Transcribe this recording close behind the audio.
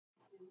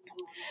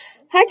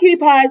Hi, Cutie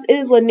Pies. It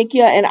is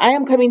Lanikia, and I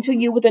am coming to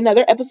you with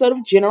another episode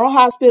of General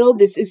Hospital.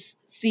 This is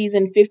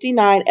season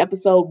 59,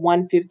 episode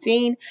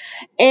 115.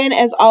 And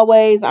as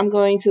always, I'm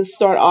going to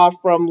start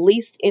off from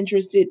least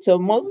interested to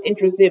most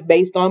interested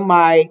based on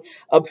my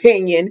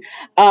opinion.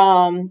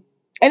 And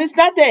it's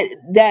not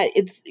that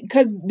it's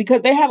because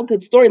they have a good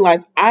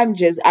storylines.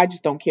 I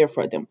just don't care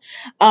for them.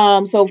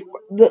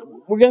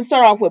 We're gonna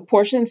start off with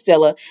Portia and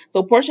Stella.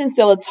 So Portia and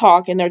Stella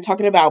talk, and they're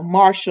talking about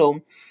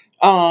Marshall,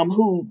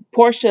 who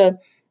Portia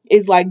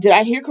is like, did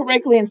I hear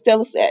correctly? And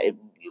Stella said,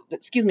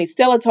 excuse me,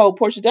 Stella told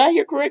Portia, did I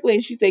hear correctly?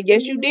 And she said,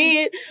 yes, you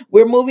did.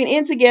 We're moving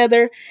in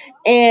together.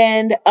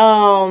 And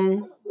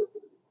so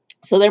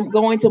they're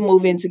going to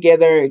move in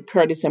together,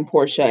 Curtis and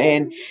Portia.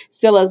 And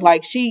Stella's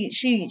like,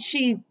 she's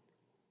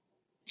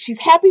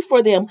happy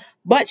for them,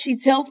 but she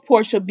tells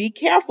Portia, be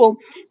careful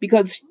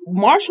because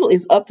Marshall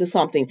is up to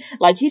something.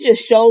 Like he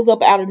just shows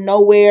up out of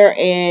nowhere,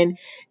 and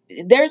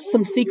there's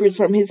some secrets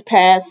from his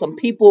past, some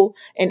people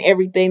and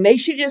everything.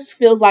 She just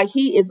feels like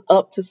he is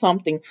up to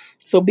something.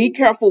 So be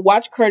careful.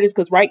 Watch Curtis,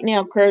 because right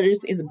now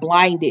Curtis is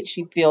blinded,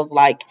 she feels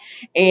like.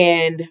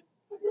 And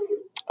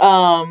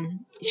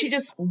she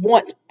just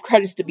wants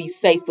Curtis to be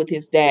safe with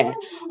his dad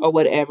or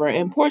whatever.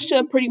 And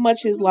Portia pretty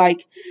much is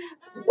like,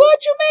 what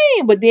you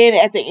mean? But then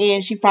at the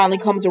end, she finally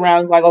comes around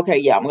and is like, okay,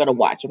 yeah, I'm gonna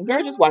watch him.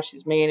 Girl, just watch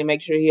this man and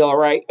make sure he all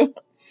right.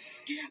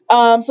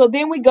 So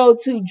then we go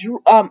to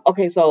Drew.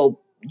 Okay, so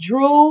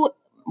Drew,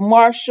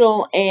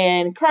 Marshall,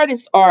 and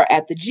Curtis are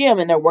at the gym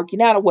and they're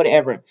working out or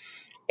whatever.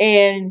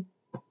 And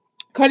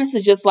Curtis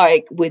is just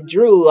like with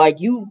Drew,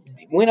 like you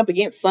went up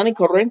against Sonny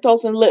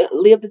Corinthos and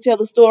lived to tell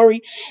the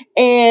story.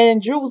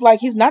 And Drew was like,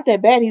 he's not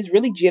that bad. He's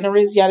really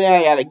generous, yada,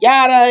 yada, yada,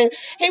 yada.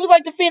 He was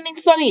like defending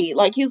Sonny.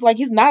 Like, he was like,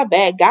 he's not a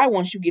bad guy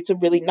once you get to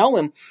really know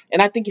him.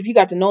 And I think if you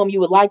got to know him,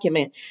 you would like him.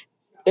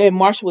 And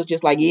Marshall was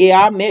just like,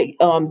 yeah, I met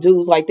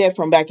dudes like that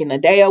from back in the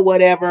day or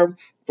whatever,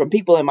 from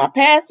people in my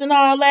past and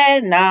all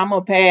that. Now I'm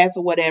going to pass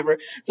or whatever.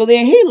 So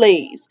then he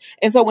leaves.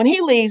 And so when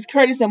he leaves,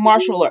 Curtis and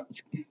Marshall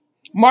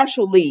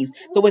leaves.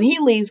 So when he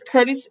leaves,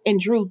 Curtis and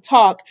Drew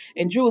talk,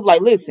 and Drew is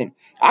like, listen,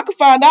 I could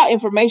find out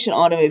information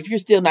on him if you're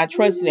still not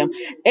trusting him.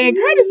 And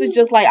Curtis is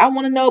just like, I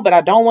want to know, but I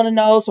don't want to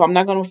know, so I'm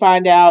not going to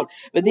find out.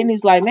 But then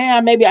he's like,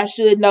 man, maybe I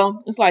should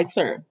know. It's like,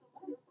 sir,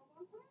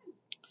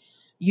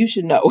 you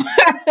should know.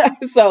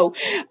 So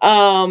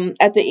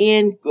at the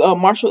end,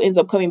 Marshall ends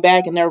up coming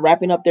back, and they're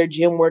wrapping up their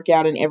gym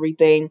workout and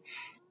everything.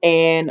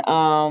 And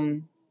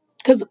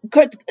because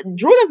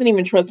Drew doesn't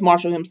even trust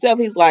Marshall himself.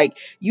 He's like,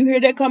 you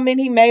hear that comment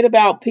he made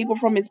about people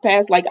from his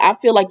past? Like, I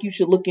feel like you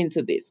should look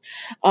into this.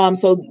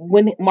 So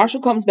when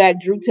Marshall comes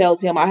back, Drew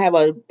tells him, I have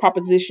a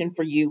proposition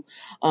for you,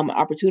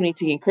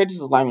 opportunity. And Curtis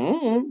is like, I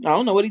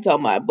don't know what he's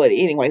talking about. But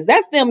anyways,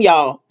 that's them,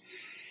 y'all.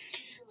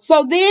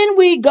 So then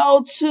we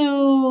go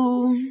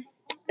to,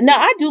 now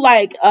I do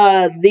like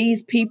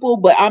these people,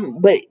 but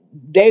I'm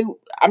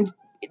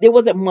there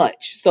wasn't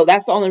much. So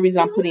that's the only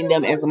reason I'm putting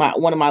them as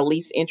one of my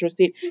least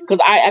interested, because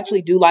I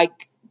actually do like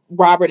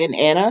Robert and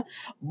Anna,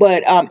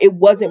 but it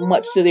wasn't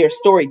much to their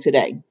story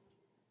today.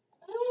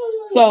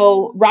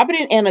 So Robert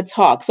and Anna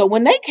talk. So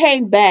when they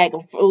came back,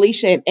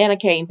 Felicia and Anna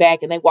came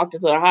back and they walked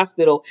into the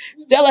hospital,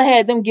 Stella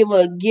had them give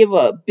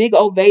a big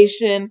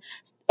ovation,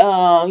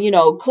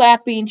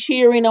 clapping,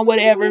 cheering or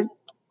whatever.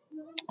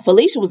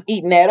 Felicia was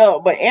eating that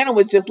up, but Anna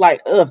was just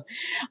like, ugh.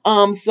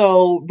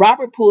 So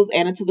Robert pulls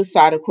Anna to the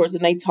side, of course,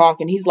 and they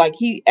talk, and he's like,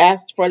 he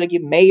asked for her to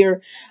give Mayor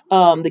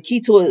the key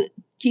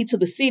to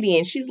the city,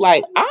 and she's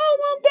like, I don't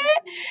want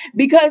that,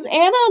 because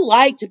Anna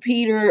liked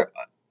Peter,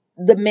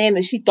 the man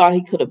that she thought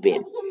he could have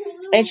been.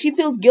 And she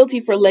feels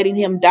guilty for letting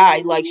him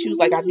die. Like, she was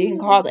like, I didn't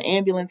call the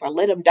ambulance, I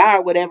let him die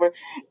or whatever.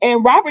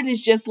 And Robert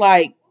is just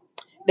like,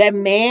 that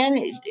man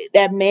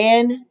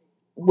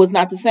was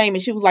not the same.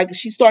 And she was like,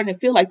 she's starting to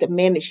feel like the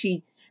man that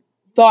she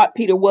thought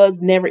Peter was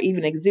never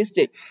even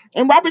existed.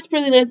 And Robert's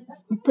pretty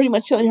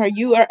much telling her,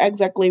 you are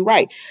exactly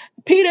right.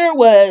 Peter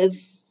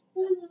was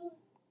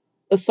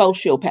a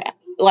sociopath.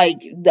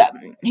 Like,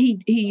 he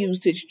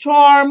used his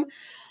charm,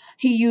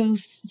 he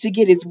used to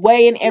get his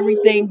way and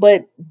everything,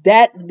 but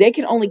that they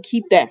can only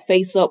keep that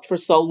face up for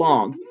so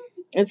long.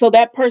 And so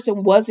that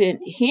person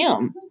wasn't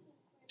him.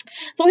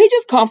 So he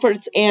just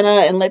comforts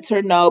Anna and lets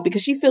her know,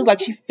 because she feels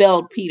like she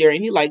failed Peter,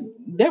 and he like,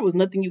 there was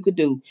nothing you could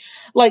do.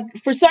 Like,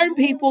 for certain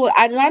people,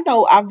 I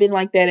know I've been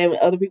like that, and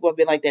other people have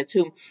been like that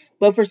too.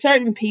 But for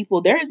certain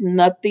people, there is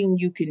nothing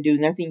you can do,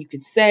 nothing you can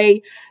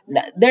say.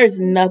 There's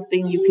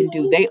nothing you can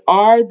do. They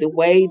are the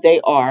way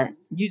they are.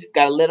 You just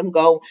gotta let them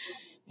go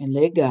and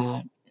let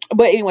God.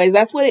 But anyways,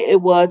 that's what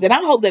it was, and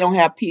I hope they don't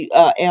have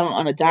Anna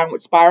on a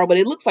downward spiral. But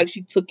it looks like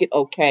she took it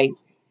okay.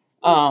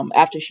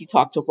 After she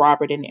talked to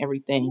Robert and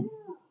everything.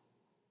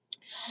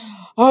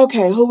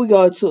 Okay, who we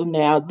go to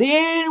now?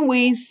 Then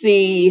we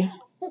see.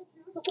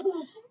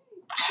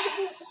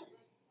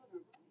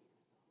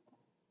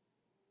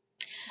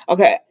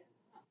 Okay,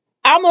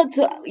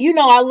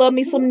 I love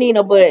me some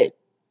Nina, but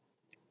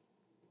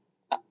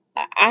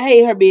I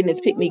hate her being this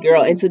pick me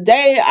girl. And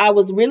today I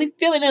was really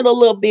feeling it a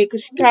little bit,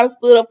 because she kind of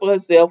stood up for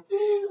herself.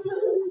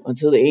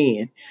 until the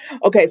end.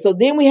 Okay, so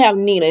then we have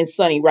Nina and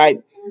Sonny,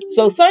 right?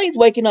 So Sonny's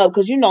waking up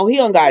because he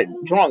done got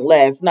drunk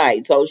last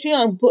night. So she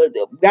done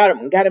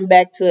got him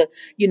back to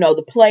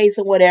the place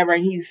or whatever,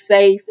 and he's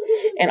safe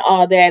and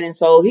all that. And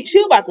so she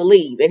was about to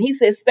leave, and he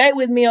said, "Stay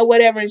with me" or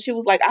whatever. And she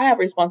was like, "I have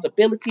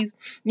responsibilities.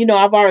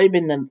 I've already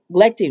been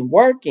neglecting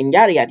work and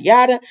yada yada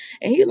yada."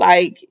 And he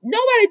like,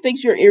 "Nobody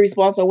thinks you're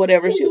irresponsible or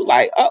whatever." She was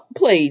like, "Oh,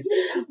 please."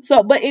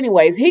 So, but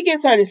anyways, he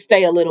gets her to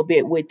stay a little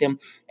bit with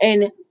him,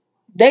 and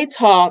they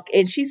talk,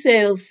 and she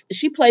says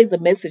she plays a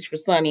message for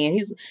Sonny, and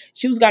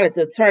she was got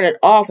to turn it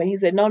off, and he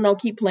said, "No, no,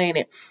 keep playing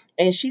it."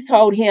 And she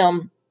told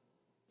him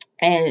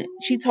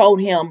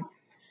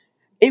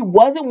it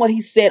wasn't what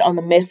he said on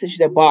the message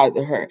that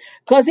bothered her,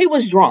 because he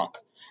was drunk,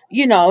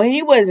 and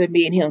he wasn't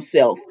being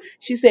himself.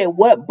 She said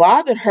what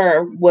bothered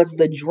her was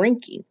the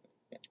drinking,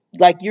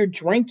 like you're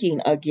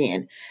drinking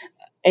again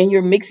and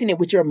you're mixing it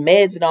with your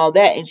meds and all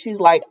that. And she's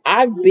like,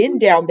 "I've been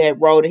down that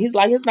road." And he's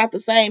like, "It's not the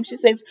same." She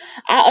says,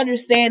 "I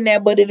understand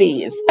that, but it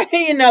is."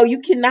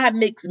 You cannot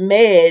mix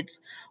meds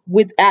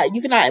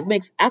you cannot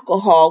mix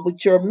alcohol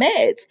with your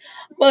meds.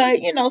 But,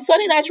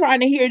 Sonny not trying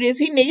to hear this.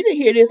 He needs to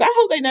hear this. I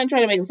hope they're not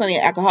trying to make Sonny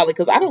an alcoholic,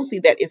 because I don't see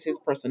that as his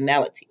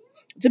personality.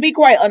 To be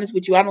quite honest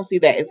with you, I don't see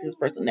that as his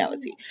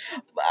personality.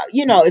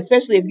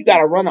 Especially if you got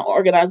to run an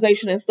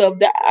organization and stuff.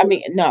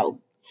 No.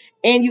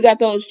 And you got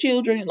those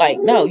children,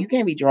 like, no, you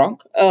can't be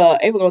drunk.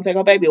 Ava gonna take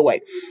her baby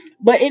away.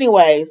 But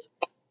anyways,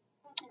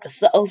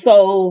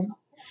 so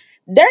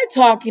they're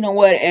talking or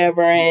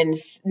whatever, and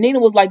Nina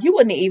was like, "You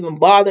wouldn't even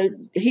bother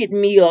hitting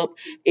me up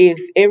if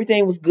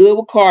everything was good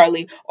with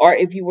Carly, or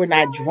if you were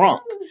not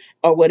drunk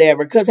or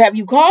whatever. Because have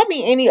you called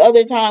me any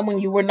other time when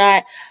you were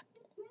not?"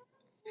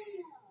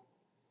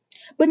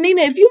 But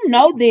Nina, if you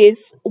know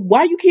this,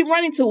 why you keep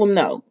running to him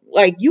though?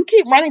 Like, you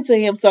keep running to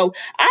him. So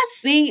I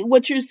see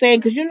what you're saying,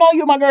 because you're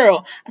my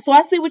girl. So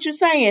I see what you're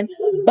saying.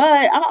 But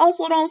I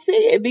also don't see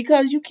it,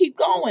 because you keep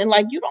going.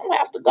 Like, you don't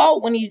have to go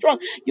when he's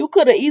drunk. You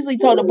could have easily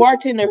told the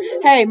bartender,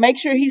 "Hey, make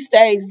sure he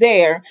stays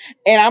there,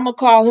 and I'm going to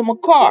call him a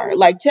car.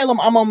 Like, tell him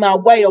I'm on my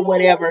way or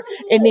whatever.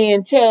 And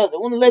then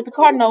let the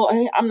car know,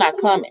 hey, I'm not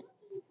coming."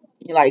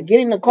 You're like, get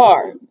in the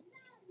car.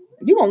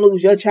 You're going to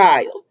lose your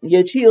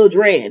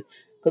children.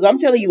 Because I'm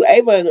telling you,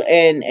 Ava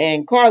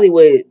and Carly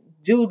would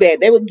do that.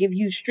 They would give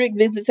you strict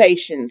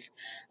visitations.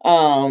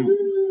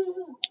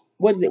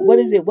 What is it? What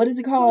is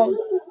it called?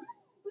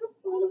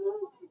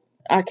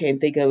 I can't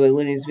think of it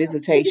when it's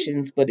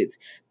visitations, but it's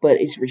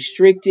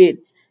restricted.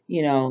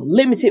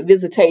 Limited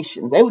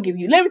visitations. They would give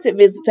you limited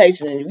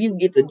visitations, and if you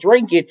get to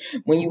drinking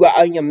when you got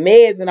on your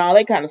meds and all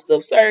that kind of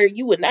stuff, sir,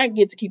 you would not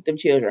get to keep them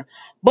children.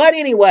 But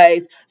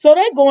anyways, so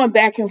they're going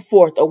back and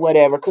forth or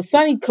whatever, because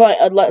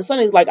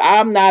Sonny's like,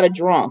 "I'm not a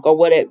drunk," or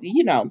whatever.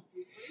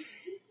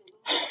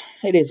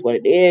 It is what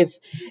it is.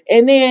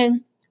 And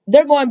then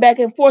they're going back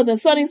and forth, and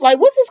Sonny's like,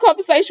 "What's this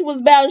conversation was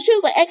about?" And she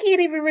was like, "I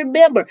can't even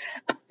remember."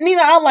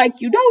 Nina, I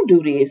like you. Don't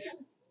do this.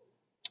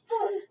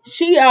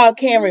 She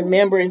can't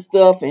remember and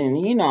stuff,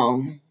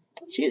 and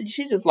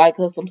she just like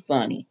her some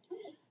Sonny.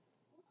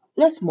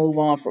 Let's move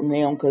on from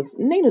them, because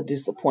Nina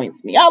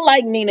disappoints me. I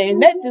like Nina,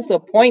 and that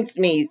disappoints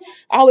me.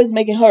 Always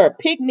making her a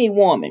pick me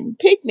woman.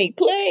 Pick me,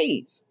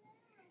 please.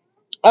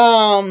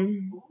 So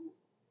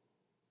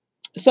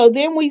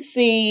then we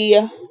see.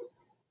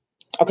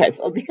 Okay,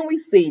 so then we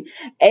see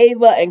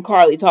Ava and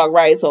Carly talk,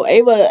 right? So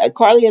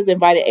Carly has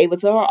invited Ava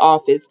to her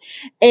office,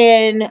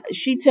 and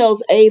she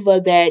tells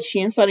Ava that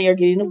she and Sonny are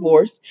getting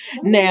divorced.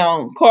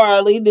 Now,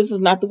 Carly, this is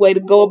not the way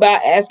to go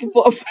about asking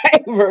for a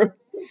favor,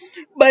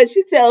 but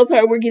she tells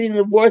her we're getting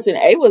divorced, and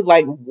Ava's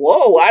like,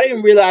 "Whoa, I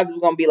didn't realize it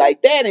was gonna be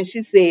like that." And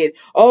she said,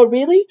 "Oh,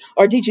 really?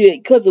 Or did you?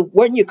 Because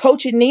weren't you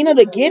coaching Nina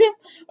to get him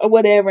or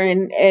whatever?"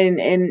 And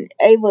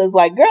Ava is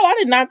like, "Girl, I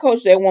did not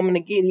coach that woman to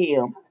get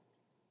him."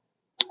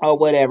 Or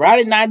whatever. I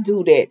did not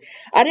do that.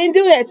 I didn't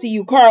do that to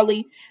you,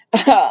 Carly,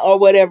 or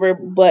whatever.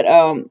 But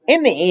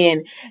in the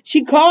end,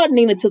 she called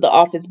Nina to the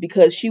office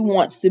because she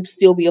wants to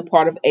still be a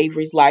part of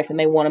Avery's life, and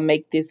they want to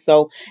make this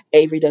so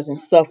Avery doesn't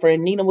suffer.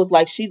 And Nina was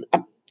like,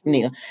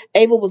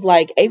 Ava was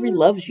like, "Avery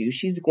loves you.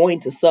 She's going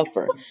to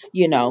suffer,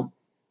 you know."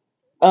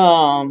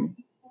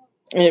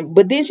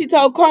 But then she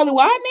told Carly,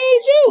 "Well, I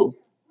need you."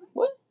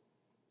 What?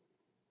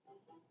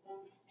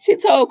 She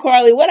told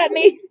Carly, what I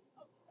need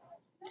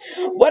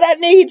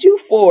you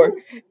for?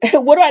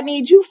 What do I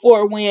need you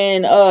for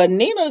when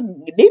Nina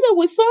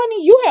with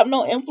Sonny, you have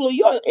no influence.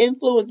 Your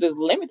influence is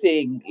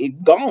limited, it's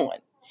gone.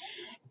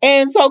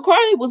 And so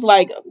Carly was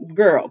like,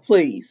 "Girl,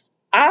 please.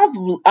 I've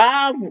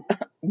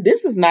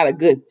this is not a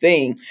good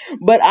thing,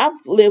 but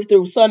I've lived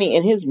through Sonny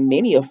and his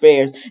many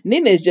affairs.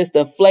 Nina is just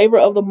the flavor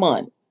of the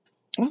month."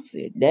 I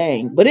said,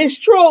 "Dang," but it's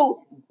true.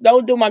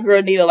 Don't do my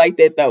girl Nina like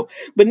that though.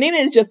 But Nina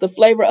is just the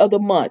flavor of the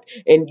month,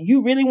 and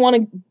you really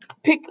want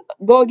to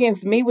go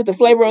against me with the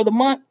flavor of the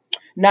month?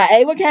 Now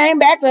Ava came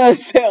back to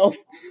herself,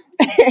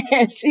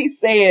 and she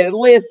said,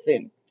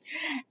 "Listen,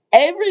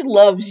 Avery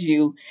loves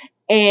you,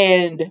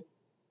 and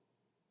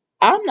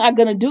I'm not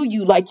gonna do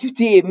you like you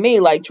did me,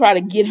 like try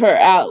to get her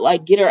out,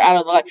 like get her out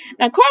of the life.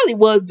 Now Carly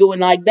was doing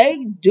like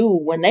they do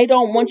when they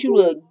don't want you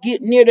to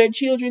get near their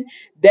children,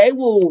 they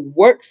will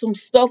work some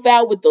stuff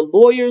out with the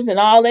lawyers and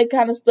all that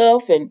kind of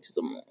stuff, and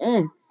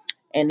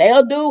and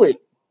they'll do it.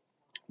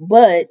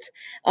 But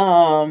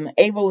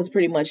Ava was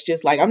pretty much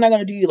just like, I'm not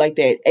gonna do you like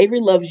that. Avery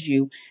loves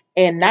you,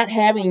 and not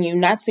having you,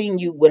 not seeing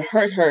you would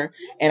hurt her,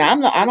 and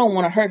I don't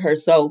want to hurt her.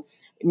 So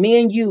me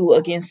and you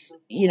against,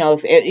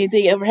 if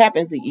anything ever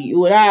happens to you,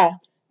 you and I,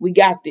 we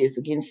got this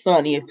against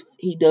Sonny if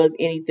he does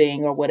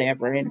anything or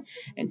whatever. And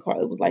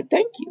Carly was like,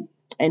 thank you,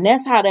 and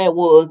that's how that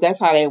was. That's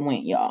how that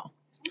went, y'all.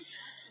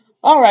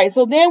 All right,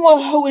 so then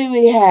who do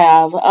we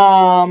have?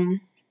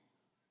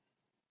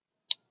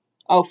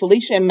 Oh,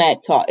 Felicia and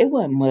Mac talk. It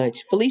wasn't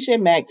much. Felicia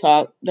and Mac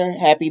talk. They're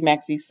happy.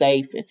 Maxie's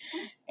safe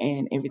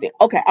and everything.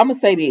 Okay, I'm gonna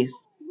say this.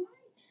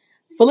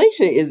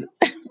 Felicia is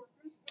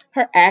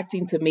her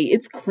acting to me.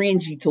 It's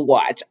cringy to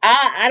watch.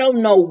 I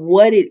don't know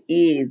what it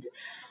is.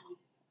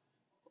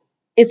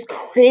 It's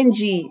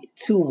cringy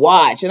to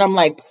watch, and I'm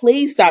like,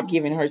 please stop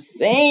giving her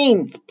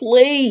scenes,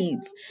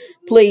 please,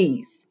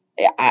 please.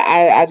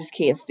 I just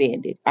can't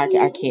stand it.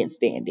 I can't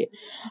stand it.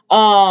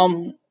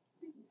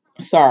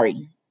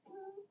 Sorry.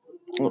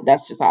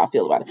 That's just how I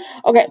feel about it.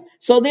 Okay,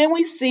 so then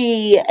we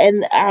see,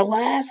 and our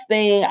last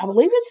thing, I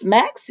believe it's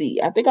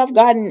Maxie. I think I've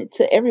gotten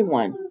to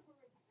everyone.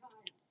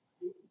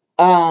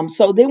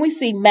 So then we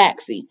see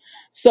Maxie.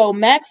 So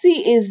Maxie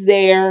is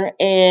there,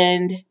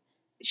 and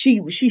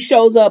she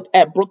shows up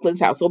at Brooklyn's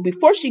house. So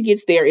before she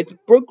gets there, it's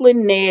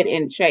Brooklyn, Ned,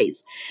 and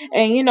Chase,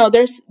 and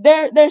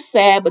they're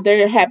sad, but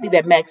they're happy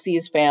that Maxie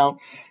is found.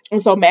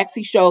 And so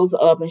Maxie shows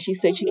up, and she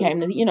said she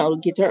came to to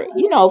get her,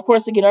 of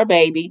course, to get her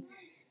baby.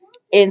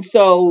 And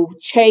so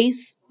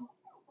Chase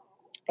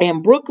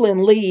and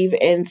Brooklyn leave,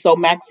 and so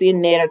Maxie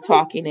and Ned are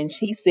talking, and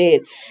she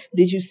said,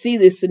 "Did you see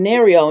this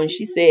scenario?" And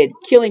she said,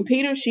 "Killing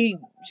Peter, she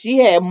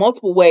had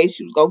multiple ways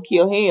she was gonna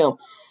kill him."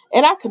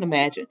 And I can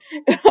imagine,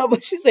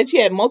 but she said she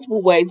had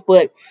multiple ways.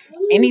 But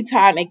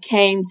anytime it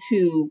came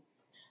to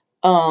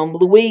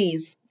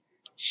Louise,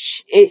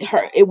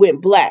 it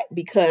went black,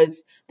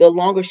 because the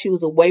longer she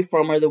was away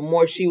from her, the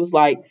more she was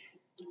like,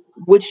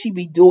 would she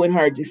be doing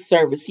her a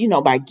disservice,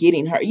 by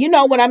getting her? You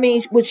know what I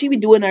mean? Would she be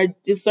doing her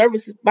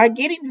disservice by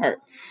getting her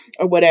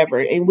or whatever?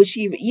 And would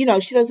she,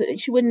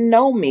 she wouldn't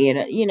know me, and,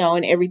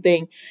 and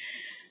everything,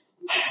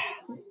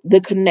 the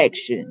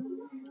connection.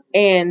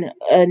 And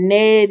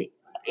Ned,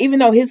 even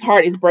though his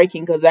heart is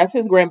breaking because that's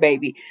his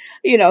grandbaby,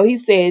 he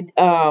said,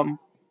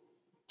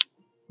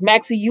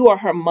 Maxie, you are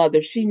her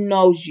mother. She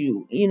knows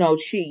you.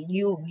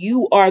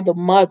 You are the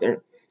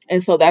mother.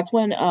 And so that's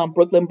when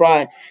Brooklyn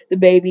brought the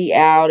baby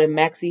out, and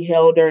Maxie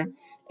held her,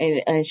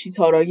 and she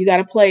told her, you got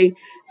to play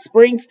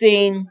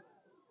Springsteen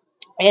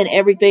and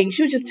everything.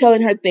 She was just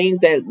telling her things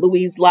that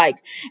Louise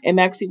liked. And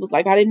Maxie was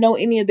like, I didn't know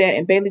any of that.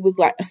 And Bailey was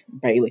like,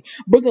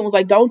 Brooklyn was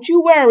like, don't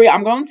you worry.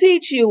 I'm going to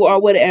teach you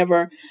or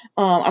whatever.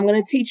 I'm going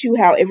to teach you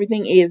how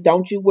everything is.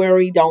 Don't you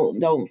worry.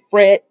 Don't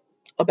fret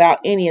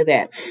about any of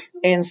that.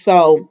 And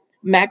so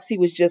Maxie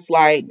was just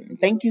like,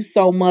 thank you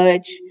so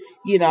much,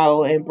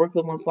 and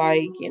Brooklyn was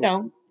like,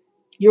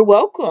 you're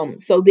welcome.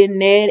 So then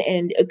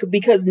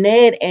because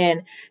Ned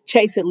and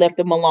Chase had left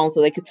them alone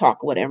so they could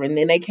talk or whatever. And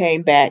then they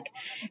came back,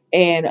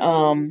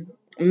 and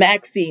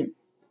Maxie,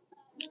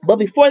 but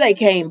before they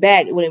came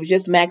back, when it was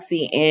just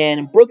Maxie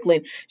and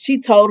Brooklyn, she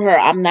told her,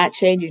 I'm not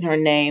changing her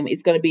name.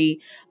 It's going to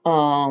be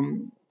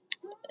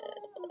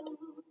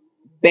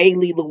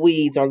Bailey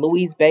Louise, or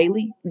Louise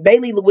Bailey?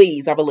 Bailey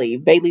Louise, I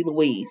believe. Bailey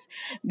Louise.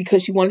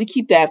 Because she wanted to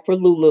keep that for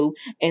Lulu.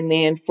 And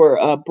then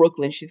for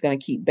Brooklyn, she's going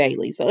to keep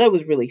Bailey. So that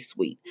was really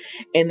sweet.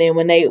 And then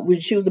when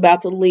she was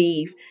about to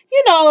leave,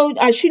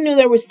 she knew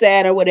they were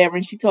sad or whatever.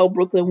 And she told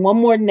Brooklyn one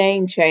more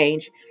name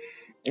change.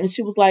 And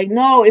she was like,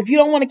 no, if you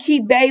don't want to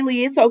keep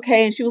Bailey, it's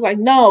okay. And she was like,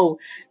 no,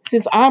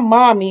 since I'm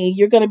mommy,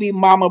 you're going to be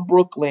Mama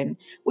Brooklyn,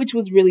 which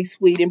was really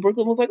sweet. And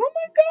Brooklyn was like, oh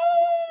my God,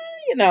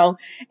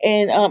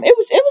 and it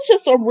was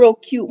just a real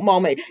cute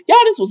moment. Y'all,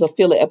 this was a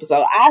filler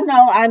episode. I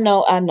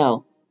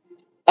know.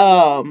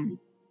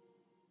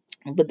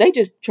 But they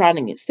just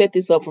trying to set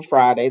this up for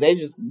Friday. They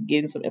just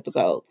getting some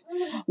episodes.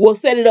 We'll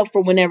set it up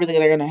for whenever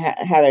they're going to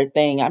have their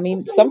thing. I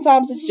mean,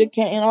 sometimes it just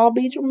can't all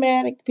be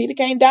dramatic. Peter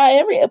can't die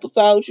every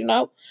episode,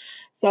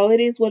 So it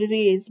is what it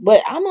is.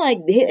 But I'm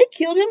like, they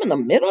killed him in the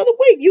middle of the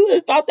week. You would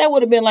have thought that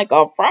would have been like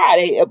a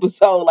Friday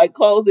episode, like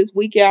close this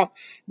week out,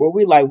 where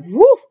we like,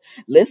 woof,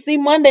 let's see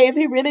Monday if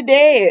he really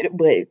dead.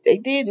 But they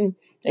didn't.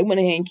 They went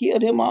ahead and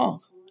killed him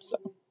off. So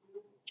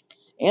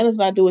Anna's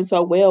not doing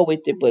so well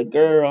with it, but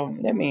girl,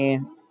 that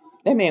man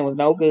was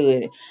no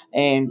good.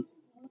 And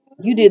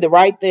you did the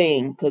right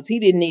thing, because he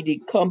didn't need to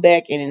come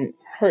back and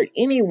hurt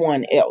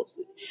anyone else.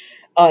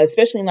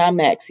 Especially not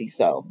Maxie.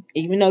 So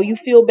even though you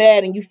feel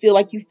bad and you feel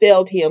like you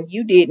failed him,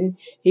 you didn't.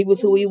 He was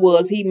who he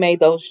was. He made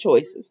those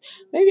choices.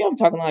 Maybe I'm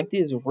talking like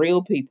this,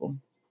 real people.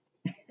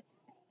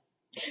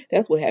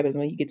 That's what happens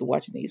when you get to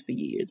watching these for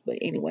years. But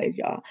anyways,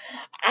 y'all,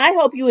 I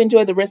hope you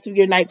enjoy the rest of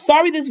your night.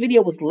 Sorry this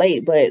video was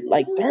late, but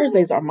like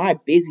Thursdays are my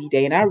busy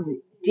day, and I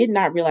did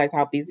not realize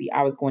how busy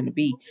I was going to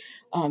be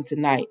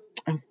tonight.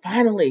 And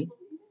finally,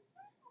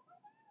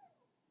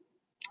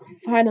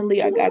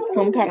 I got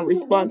some kind of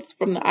response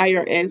from the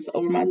IRS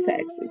over my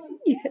taxes.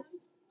 Yes.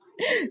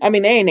 I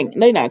mean,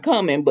 they not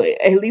coming, but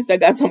at least I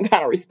got some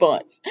kind of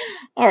response.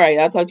 All right,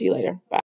 I'll talk to you later. Bye.